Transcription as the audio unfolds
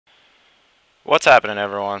What's happening,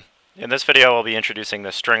 everyone? In this video we'll be introducing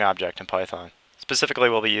the string object in Python. Specifically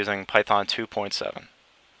we'll be using Python 2.7.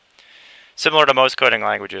 Similar to most coding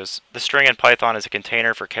languages, the string in Python is a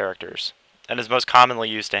container for characters, and is most commonly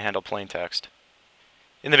used to handle plain text.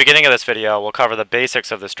 In the beginning of this video we'll cover the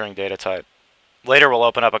basics of the string data type. Later we'll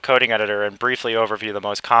open up a coding editor and briefly overview the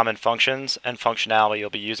most common functions and functionality you'll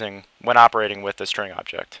be using when operating with the string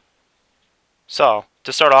object. So,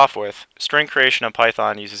 to start off with, string creation in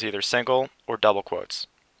Python uses either single or double quotes.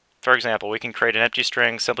 For example, we can create an empty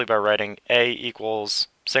string simply by writing a equals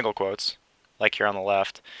single quotes, like here on the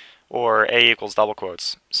left, or a equals double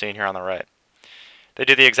quotes, seen here on the right. They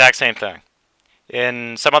do the exact same thing.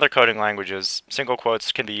 In some other coding languages, single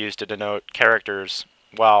quotes can be used to denote characters,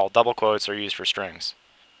 while double quotes are used for strings.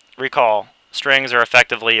 Recall, strings are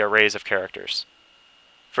effectively arrays of characters.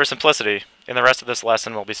 For simplicity, in the rest of this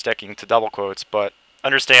lesson we'll be sticking to double quotes, but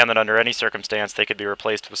understand that under any circumstance they could be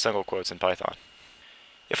replaced with single quotes in Python.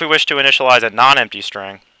 If we wish to initialize a non-empty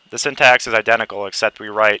string, the syntax is identical except we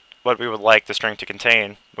write what we would like the string to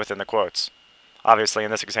contain within the quotes. Obviously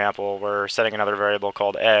in this example we're setting another variable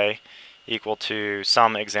called a equal to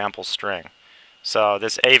some example string. So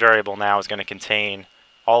this a variable now is going to contain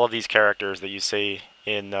all of these characters that you see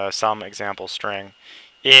in the some example string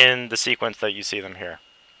in the sequence that you see them here.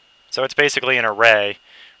 So it's basically an array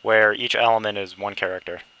where each element is one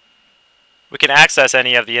character. We can access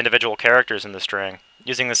any of the individual characters in the string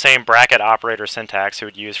using the same bracket operator syntax you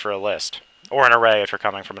would use for a list, or an array if you're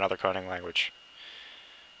coming from another coding language.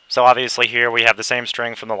 So obviously here we have the same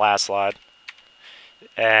string from the last slide,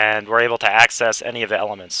 and we're able to access any of the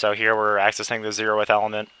elements. So here we're accessing the 0th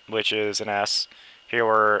element, which is an S. Here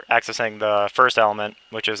we're accessing the first element,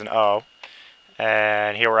 which is an O.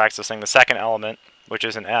 And here we're accessing the second element, which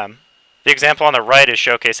is an M. The example on the right is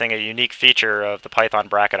showcasing a unique feature of the Python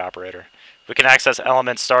bracket operator. We can access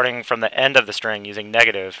elements starting from the end of the string using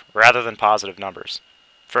negative rather than positive numbers.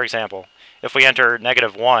 For example, if we enter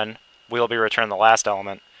 -1, we will be returned the last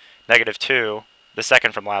element, -2, the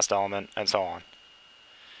second from last element, and so on.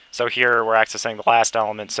 So here we're accessing the last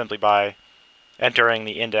element simply by entering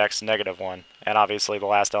the index -1, and obviously the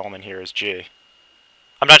last element here is G.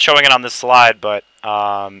 I'm not showing it on this slide, but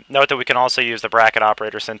note that we can also use the bracket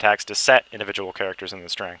operator syntax to set individual characters in the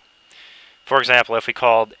string. For example, if we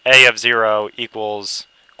called a of 0 equals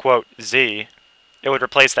quote z, it would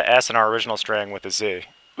replace the s in our original string with a z.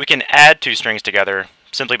 We can add two strings together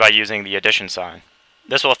simply by using the addition sign.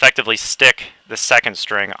 This will effectively stick the second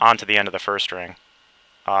string onto the end of the first string.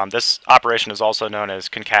 This operation is also known as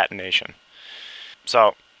concatenation.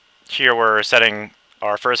 So here we're setting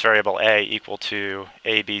our first variable a equal to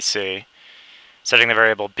abc, setting the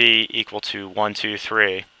variable b equal to 1, 2,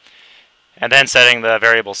 3, and then setting the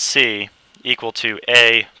variable c equal to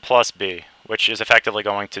a plus b, which is effectively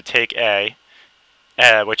going to take a,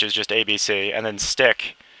 which is just abc, and then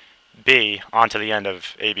stick b onto the end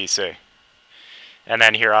of abc. And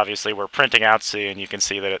then here obviously we're printing out c, and you can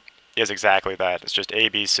see that it is exactly that. It's just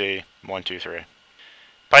abc 1, 2, 3.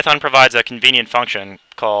 Python provides a convenient function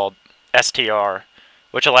called str,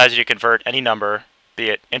 which allows you to convert any number, be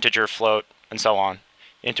it integer, float, and so on,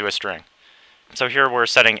 into a string. So here we're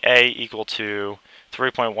setting a equal to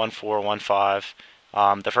 3.1415,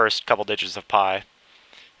 the first couple digits of pi,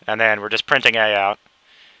 and then we're just printing a out.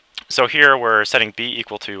 So here we're setting b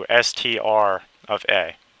equal to str of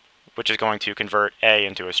a, which is going to convert a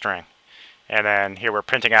into a string. And then here we're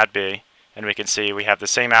printing out b, and we can see we have the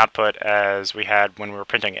same output as we had when we were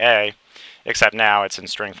printing a, except now it's in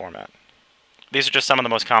string format. These are just some of the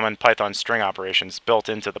most common Python string operations built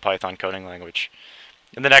into the Python coding language.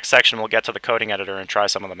 In the next section we'll get to the coding editor and try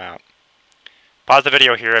some of them out. Pause the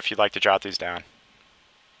video here if you'd like to jot these down.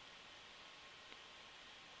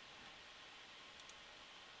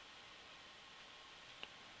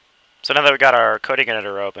 So now that we've got our coding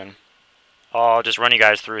editor open, I'll just run you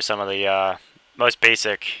guys through some of the most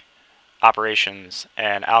basic operations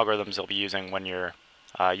and algorithms you'll be using when you're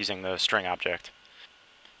using the string object.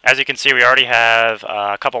 As you can see, we already have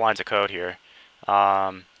a couple lines of code here.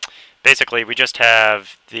 Basically, we just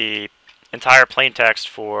have the entire plain text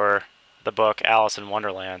for the book Alice in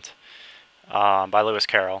Wonderland by Lewis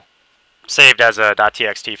Carroll, saved as a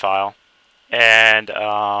 .txt file. And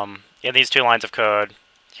in these two lines of code,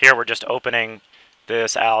 here we're just opening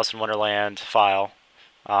this Alice in Wonderland file,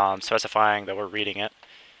 specifying that we're reading it.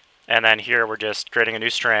 And then here we're just creating a new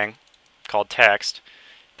string called text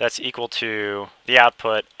that's equal to the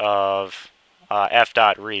output of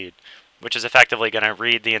f.read, which is effectively going to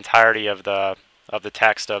read the entirety of the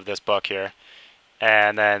text of this book here,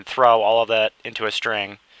 and then throw all of that into a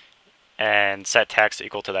string and set text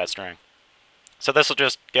equal to that string. So this will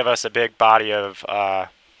just give us a big body of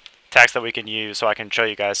text that we can use, so I can show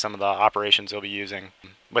you guys some of the operations we'll be using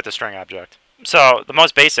with the string object. So the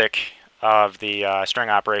most basic of the string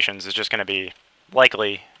operations is just going to be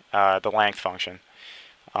likely the length function.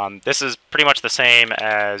 This is pretty much the same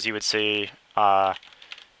as you would see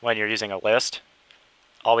when you're using a list.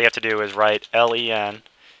 All we have to do is write len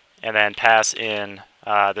and then pass in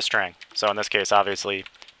the string. So in this case, obviously,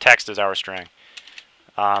 text is our string.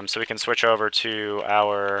 So we can switch over to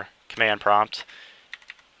our command prompt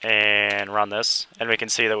and run this, and we can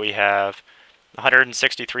see that we have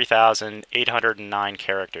 163,809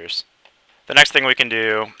 characters. The next thing we can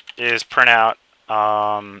do is print out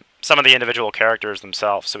some of the individual characters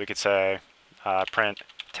themselves. So we could say print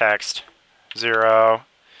text 0,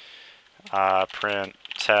 print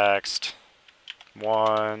text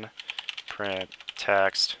 1, print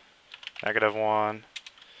text -1.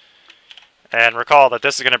 And recall that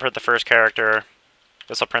this is going to print the first character,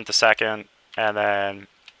 this will print the second, and then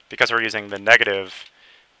because we're using the negative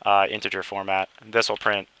integer format, this will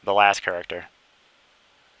print the last character.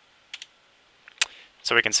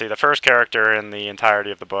 So we can see the first character in the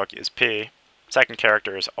entirety of the book is P, second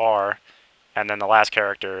character is R, and then the last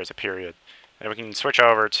character is a period. And we can switch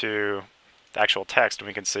over to the actual text and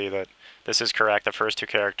we can see that this is correct. The first two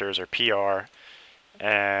characters are PR,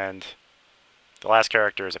 and the last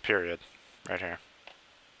character is a period right here.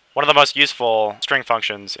 One of the most useful string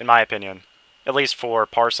functions, in my opinion, at least for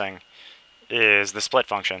parsing, is the split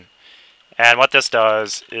function. And what this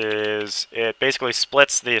does is it basically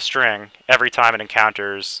splits the string every time it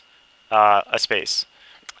encounters a space.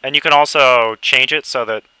 And you can also change it so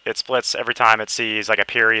that it splits every time it sees like a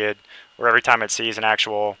period, or every time it sees an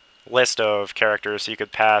actual list of characters. So you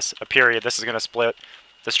could pass a period. This is going to split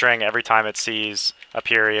the string every time it sees a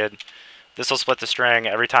period. This will split the string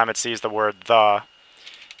every time it sees the word the.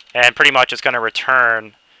 And pretty much it's going to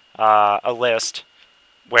return a list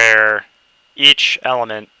where each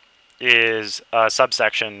element is a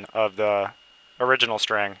subsection of the original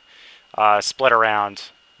string split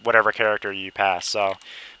around whatever character you pass. So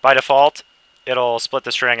by default, it'll split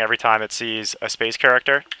the string every time it sees a space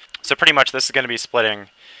character. So pretty much this is going to be splitting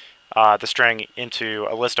the string into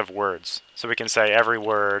a list of words. So we can say every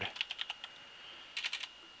word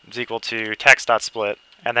is equal to text.split,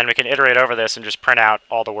 and then we can iterate over this and just print out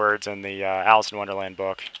all the words in the Alice in Wonderland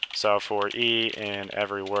book. So for E in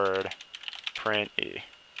every word, print E.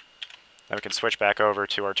 Then we can switch back over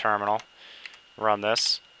to our terminal, run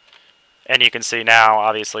this, and you can see now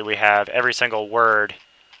obviously we have every single word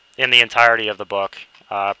in the entirety of the book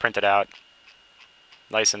printed out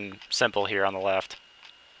nice and simple here on the left.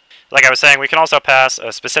 Like I was saying, we can also pass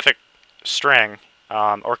a specific string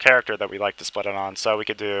or character that we like to split it on. So we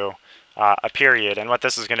could do a period, and what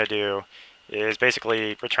this is going to do is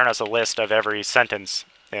basically return us a list of every sentence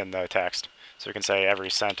in the text. So we can say every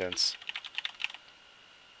sentence.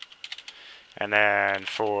 And then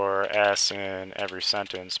for S in every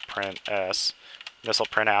sentence, print S. This will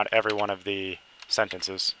print out every one of the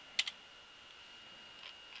sentences.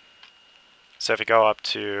 So if you go up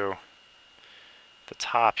to the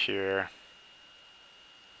top here,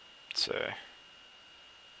 let's see.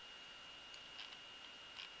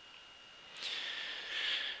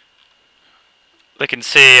 We can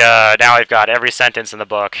see now we've got every sentence in the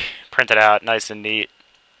book printed out nice and neat.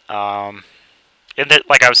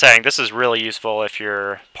 Like I was saying, this is really useful if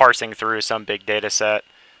you're parsing through some big data set,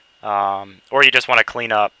 or you just want to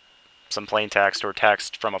clean up some plain text or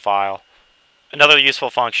text from a file. Another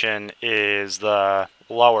useful function is the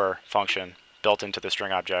lower function built into the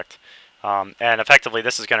string object. And effectively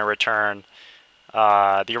this is going to return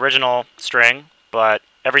the original string, but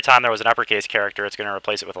every time there was an uppercase character, it's going to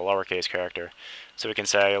replace it with a lowercase character. So we can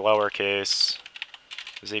say lowercase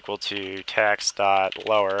is equal to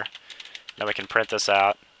text.lower. Then we can print this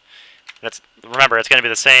out. Remember, it's going to be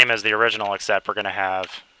the same as the original, except we're going to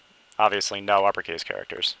have, obviously, no uppercase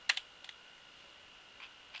characters.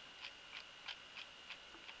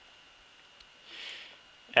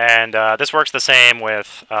 And this works the same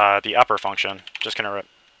with the upper function. Just going to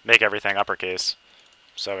make everything uppercase.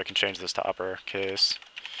 So we can change this to uppercase.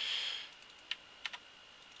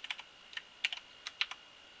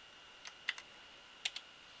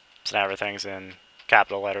 So now everything's in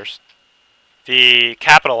capital letters. The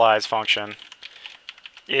capitalize function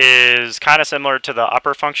is kind of similar to the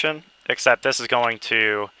upper function, except this is going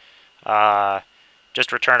to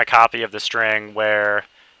just return a copy of the string where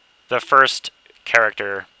the first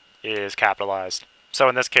character is capitalized. So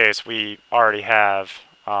in this case, we already have,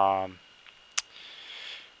 I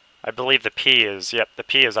believe the P is, yep, the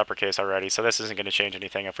P is uppercase already, so this isn't going to change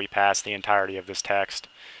anything if we pass the entirety of this text.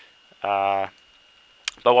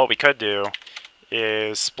 But what we could do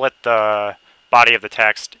is split the body of the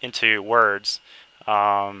text into words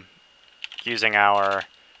using our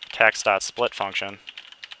text.split function.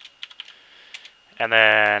 And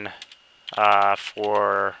then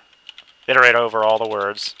for iterate over all the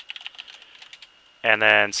words, and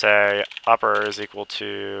then say upper is equal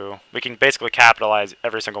to, we can basically capitalize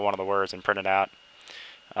every single one of the words and print it out.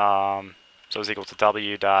 So it's equal to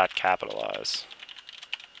w.capitalize.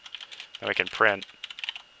 And we can print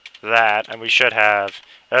that, and we should have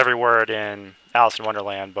every word in Alice in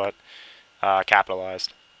Wonderland but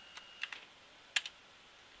capitalized.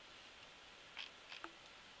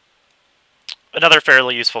 Another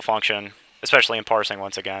fairly useful function, especially in parsing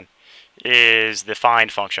once again, is the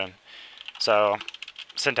find function. So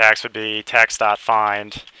syntax would be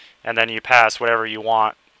text.find, and then you pass whatever you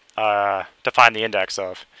want to find the index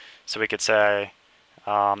of. So we could say,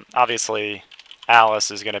 obviously,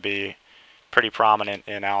 Alice is going to be pretty prominent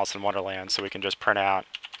in Alice in Wonderland, so we can just print out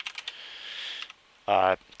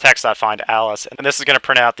text.find Alice, and this is going to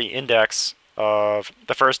print out the index of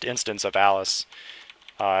the first instance of Alice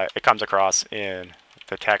it comes across in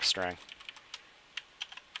the text string.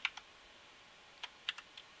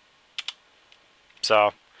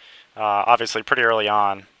 So obviously pretty early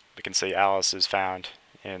on we can see Alice is found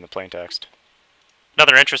in the plaintext.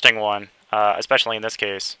 Another interesting one, especially in this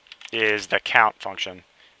case, is the count function,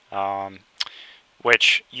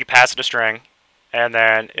 which you pass it a string and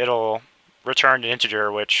then it'll return an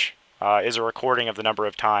integer, which is a recording of the number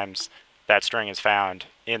of times that string is found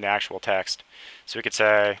in the actual text. So we could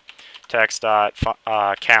say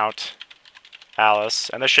text.count Alice,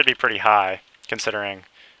 and this should be pretty high considering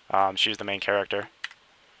she's the main character.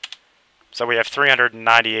 So we have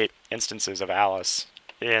 398 instances of Alice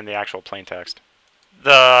in the actual plaintext.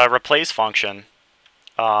 The replace function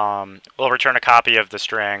will return a copy of the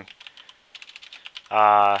string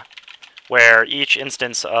where each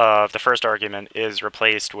instance of the first argument is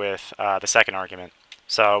replaced with the second argument.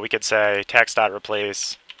 So we could say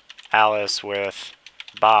text.replace Alice with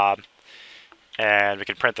Bob, and we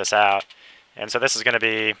can print this out. And so this is going to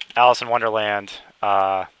be Alice in Wonderland.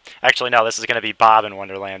 Actually, no, this is going to be Bob in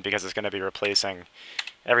Wonderland because it's going to be replacing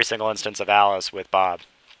every single instance of Alice with Bob.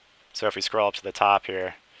 So if we scroll up to the top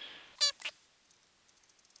here,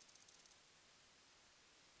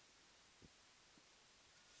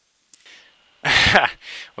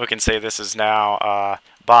 we can say this is now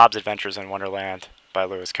Bob's Adventures in Wonderland by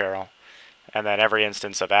Lewis Carroll. And then every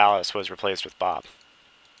instance of Alice was replaced with Bob.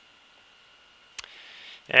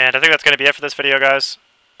 And I think that's going to be it for this video, guys.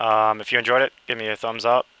 If you enjoyed it, give me a thumbs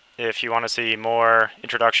up. If you want to see more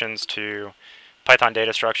introductions to Python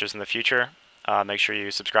data structures in the future, make sure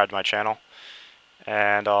you subscribe to my channel.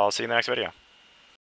 And I'll see you in the next video.